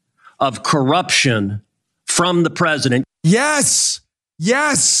evidence of corruption from the president. Yes,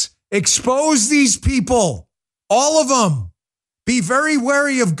 yes. Expose these people, all of them. Be very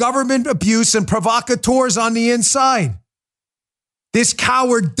wary of government abuse and provocateurs on the inside. This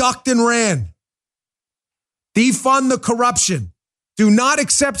coward ducked and ran. Defund the corruption. Do not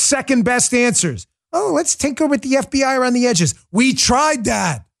accept second best answers. Oh, let's tinker with the FBI around the edges. We tried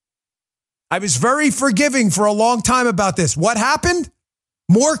that. I was very forgiving for a long time about this. What happened?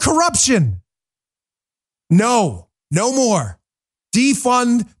 More corruption. No more.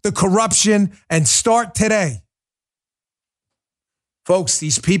 Defund the corruption and start today. Folks,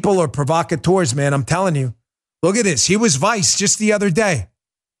 these people are provocateurs, man. I'm telling you. Look at this. Here was Vice just the other day.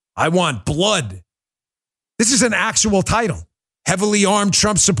 I want blood. This is an actual title. Heavily armed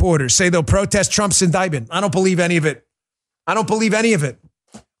Trump supporters say they'll protest Trump's indictment. I don't believe any of it.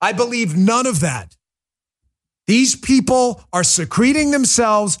 I believe none of that. These people are secreting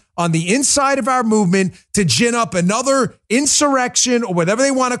themselves on the inside of our movement to gin up another insurrection or whatever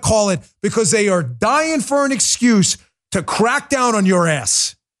they want to call it because they are dying for an excuse to crack down on your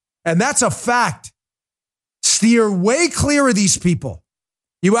ass. And that's a fact. Steer way clear of these people.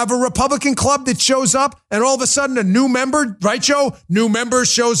 You have a Republican club that shows up and all of a sudden a new member, right, Joe? New member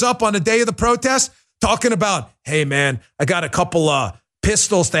shows up on the day of the protest talking about, hey, man, I got a couple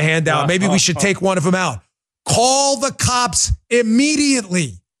pistols to hand out. Maybe we should take one of them out. Call the cops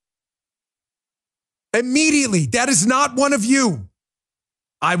immediately. Immediately. That is not one of you.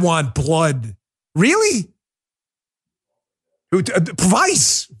 I want blood. Really?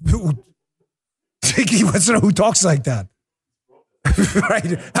 Vice. Who talks like that?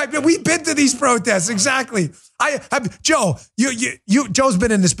 Right? We've been to these protests. Exactly. Joe, Joe's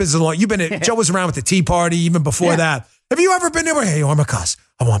been in this business a long. Joe was around with the Tea Party even before that. Have you ever been there? Hey, Armacost,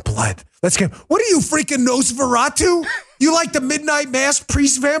 I want blood. Let's get. What are you, freaking Nosferatu? You like the midnight mass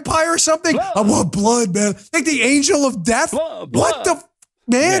priest vampire or something? Blood. I want blood, man. Like the angel of death. Blood. What the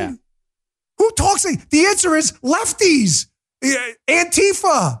man? Yeah. Who talks like? The answer is lefties,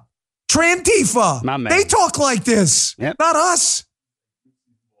 Antifa, Trantifa. They talk like this. Yep. Not us.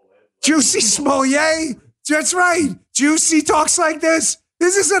 Juicy Smollett. That's right. Juicy talks like this.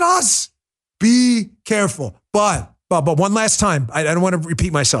 This isn't us. Be careful. But one last time, I don't want to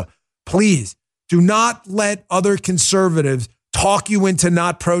repeat myself. Please do not let other conservatives talk you into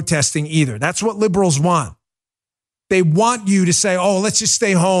not protesting either. That's what liberals want. They want you to say, oh, let's just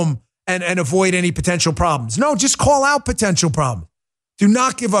stay home and avoid any potential problems. No, just call out potential problems. Do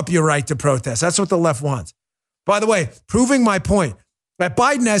not give up your right to protest. That's what the left wants. By the way, proving my point that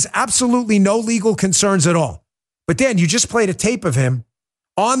Biden has absolutely no legal concerns at all. But Dan, you just played a tape of him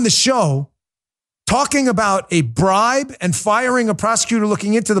on the show talking about a bribe and firing a prosecutor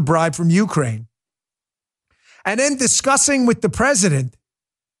looking into the bribe from Ukraine. And then discussing with the president,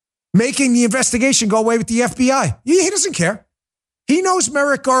 making the investigation go away with the FBI. He doesn't care. He knows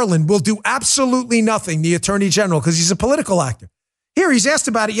Merrick Garland will do absolutely nothing, the attorney general, because he's a political actor. Here, he's asked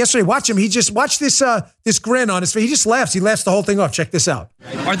about it yesterday. Watch him. He just watched this grin on his face. He just laughs. He laughs the whole thing off. Check this out.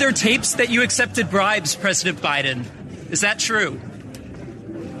 Are there tapes that you accepted bribes, President Biden? Is that true?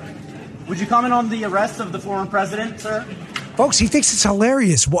 Would you comment on the arrest of the former president, sir? Folks, he thinks it's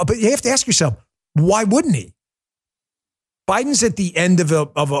hilarious. But you have to ask yourself, why wouldn't he? Biden's at the end of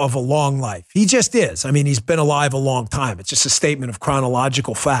a long life. He just is. I mean, he's been alive a long time. It's just a statement of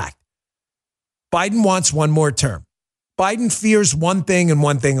chronological fact. Biden wants one more term. Biden fears one thing and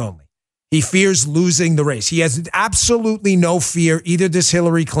one thing only. He fears losing the race. He has absolutely no fear, either does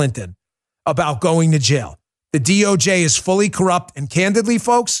Hillary Clinton, about going to jail. The DOJ is fully corrupt. And candidly,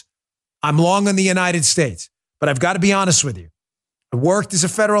 folks, I'm long on the United States. But I've got to be honest with you. I worked as a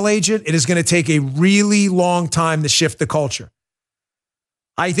federal agent. It is going to take a really long time to shift the culture.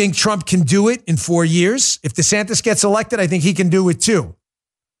 I think Trump can do it in 4 years. If DeSantis gets elected, I think he can do it too.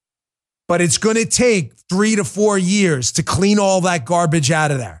 But it's going to take 3 to 4 years to clean all that garbage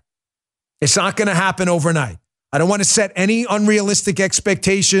out of there. It's not going to happen overnight. I don't want to set any unrealistic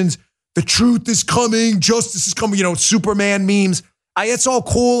expectations. The truth is coming. Justice is coming. Superman memes. It's all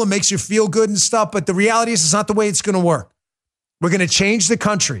cool and makes you feel good and stuff. But the reality is it's not the way it's going to work. We're going to change the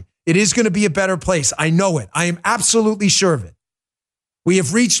country. It is going to be a better place. I know it. I am absolutely sure of it. We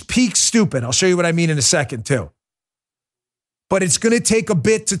have reached peak stupid. I'll show you what I mean in a second too. But it's going to take a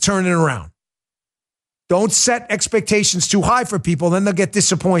bit to turn it around. Don't set expectations too high for people, then they'll get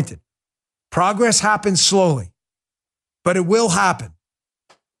disappointed. Progress happens slowly, but it will happen.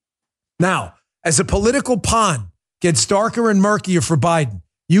 Now, as the political pond gets darker and murkier for Biden,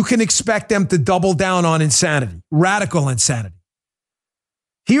 you can expect them to double down on insanity, radical insanity.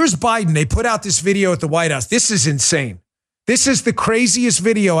 Here's Biden. They put out this video at the White House. This is insane. This is the craziest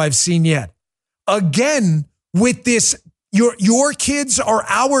video I've seen yet. Again, with this, your kids are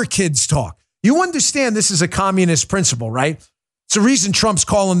our kids talk. You understand this is a communist principle, right? It's the reason Trump's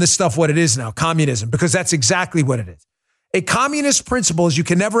calling this stuff what it is now, communism, because that's exactly what it is. A communist principle is you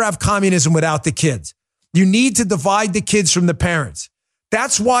can never have communism without the kids. You need to divide the kids from the parents.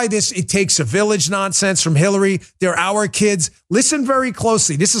 That's why it takes a village nonsense from Hillary. They're our kids. Listen very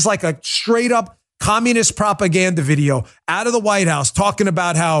closely. This is like a straight up communist propaganda video out of the White House talking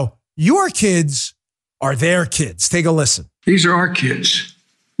about how your kids are their kids. Take a listen. These are our kids.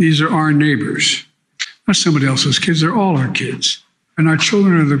 These are our neighbors. Not somebody else's kids. They're all our kids. And our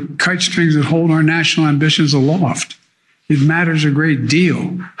children are the kite strings that hold our national ambitions aloft. It matters a great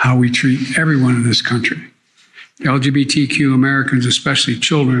deal how we treat everyone in this country. LGBTQ Americans, especially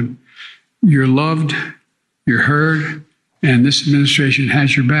children, you're loved, you're heard, and this administration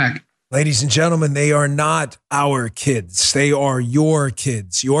has your back. Ladies and gentlemen, they are not our kids. They are your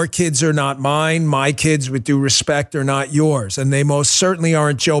kids. Your kids are not mine. My kids, with due respect, are not yours. And they most certainly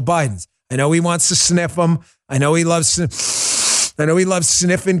aren't Joe Biden's. I know he wants to sniff them. I know he loves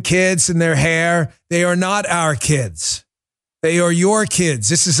sniffing kids and their hair. They are not our kids. They are your kids.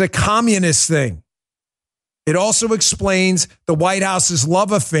 This is a communist thing. It also explains the White House's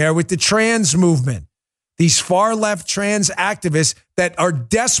love affair with the trans movement. These far-left trans activists that are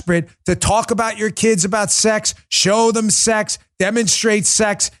desperate to talk about your kids about sex, show them sex, demonstrate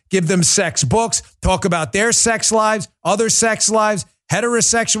sex, give them sex books, talk about their sex lives, other sex lives,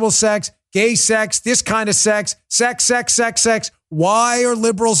 heterosexual sex, gay sex, this kind of sex. Why are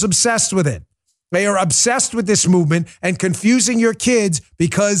liberals obsessed with it? They are obsessed with this movement and confusing your kids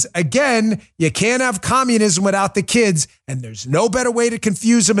because, again, you can't have communism without the kids, and there's no better way to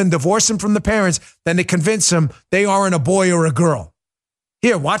confuse them and divorce them from the parents than to convince them they aren't a boy or a girl.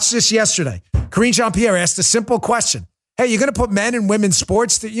 Here, watch this yesterday. Karine Jean-Pierre asked a simple question. Hey, you're going to put men in women's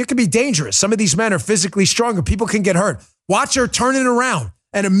sports? You can be dangerous. Some of these men are physically stronger. People can get hurt. Watch her turn it around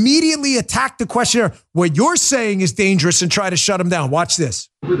and immediately attack the questioner. What you're saying is dangerous and try to shut him down. Watch this.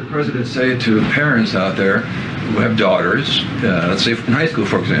 What would the president say to parents out there who have daughters, let's say in high school,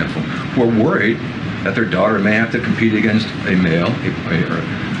 for example, who are worried that their daughter may have to compete against a male,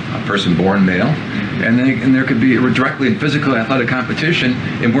 a person born male, and there could be directly in physical athletic competition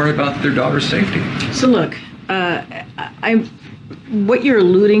and worry about their daughter's safety? So look, what you're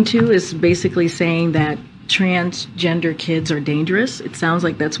alluding to is basically saying that transgender kids are dangerous. It sounds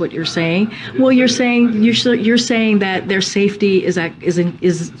like that's what you're saying. Well, you're saying that their safety is at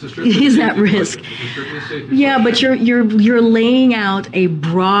risk. Yeah, but you're laying out a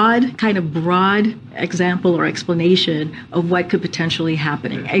broad example or explanation of what could potentially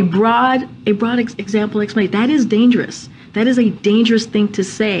happen. A broad example explanation that is dangerous. That is a dangerous thing to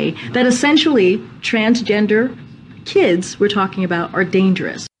say. That essentially transgender kids we're talking about are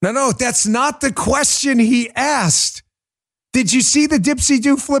dangerous. No, that's not the question he asked. Did you see the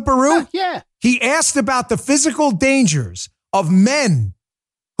Dipsy-Do flipperoo? Yeah. He asked about the physical dangers of men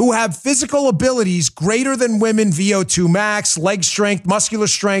who have physical abilities greater than women, VO2 max, leg strength, muscular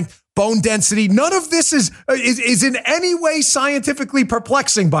strength, bone density. None of this is in any way scientifically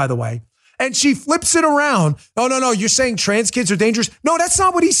perplexing, by the way. And she flips it around. No, you're saying trans kids are dangerous? No, that's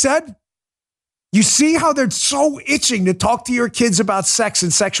not what he said. You see how they're so itching to talk to your kids about sex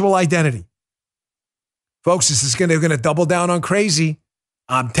and sexual identity. Folks, they're going to double down on crazy.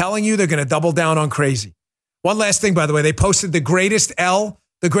 I'm telling you, they're going to double down on crazy. One last thing, by the way, they posted the greatest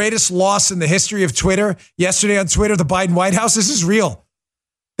loss in the history of Twitter yesterday on Twitter, the Biden White House. This is real.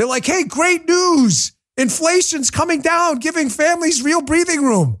 They're like, hey, great news. Inflation's coming down, giving families real breathing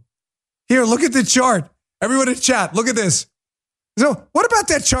room. Here, look at the chart. Everyone in chat, look at this. So what about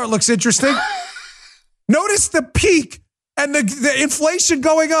that chart looks interesting? Notice the peak and the inflation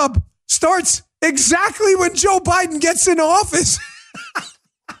going up starts exactly when Joe Biden gets in office.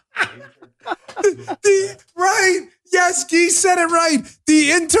 Right. Yes, Guy said it right.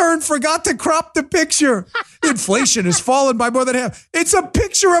 The intern forgot to crop the picture. Inflation has fallen by more than half. It's a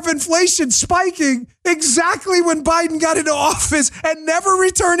picture of inflation spiking exactly when Biden got into office and never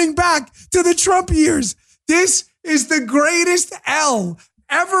returning back to the Trump years. This is the greatest L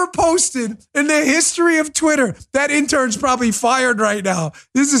ever posted in the history of Twitter. That intern's probably fired right now.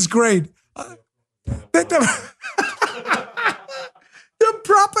 This is great. The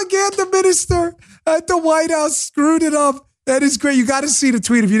propaganda minister at the White House screwed it up. That is great. You got to see the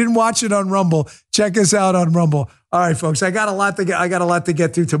tweet. If you didn't watch it on Rumble, check us out on Rumble. All right, folks. I got a lot to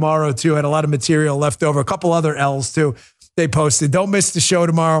get through tomorrow too. I had a lot of material left over. A couple other L's too. They posted. Don't miss the show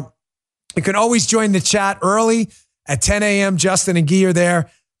tomorrow. You can always join the chat early at 10 a.m. Justin and Guy are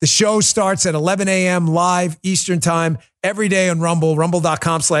there. The show starts at 11 a.m. live Eastern time every day on Rumble,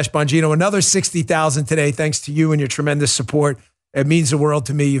 rumble.com/Bongino. Another 60,000 today, thanks to you and your tremendous support. It means the world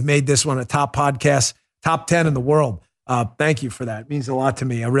to me. You've made this one a top podcast, top 10 in the world. Thank you for that. It means a lot to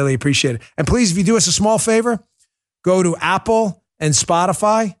me. I really appreciate it. And please, if you do us a small favor, go to Apple and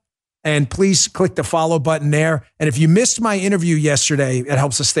Spotify And please click the follow button there. And if you missed my interview yesterday, it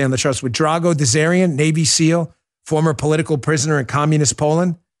helps us stay on the trust with Drago Dazarian, Navy SEAL, former political prisoner in communist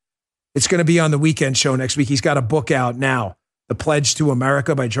Poland. It's going to be on the weekend show next week. He's got a book out now, The Pledge to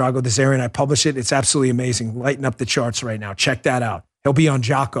America by Drago Dazarian. I publish it. It's absolutely amazing. Lighting up the charts right now. Check that out. He'll be on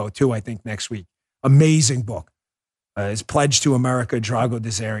Jocko too, I think, next week. Amazing book. His Pledge to America, Drago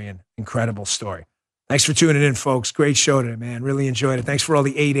Dazarian. Incredible story. Thanks for tuning in, folks. Great show today, man. Really enjoyed it. Thanks for all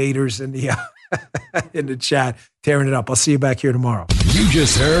the 8-8ers in the in the chat, tearing it up. I'll see you back here tomorrow. You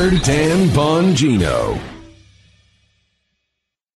just heard Dan Bongino.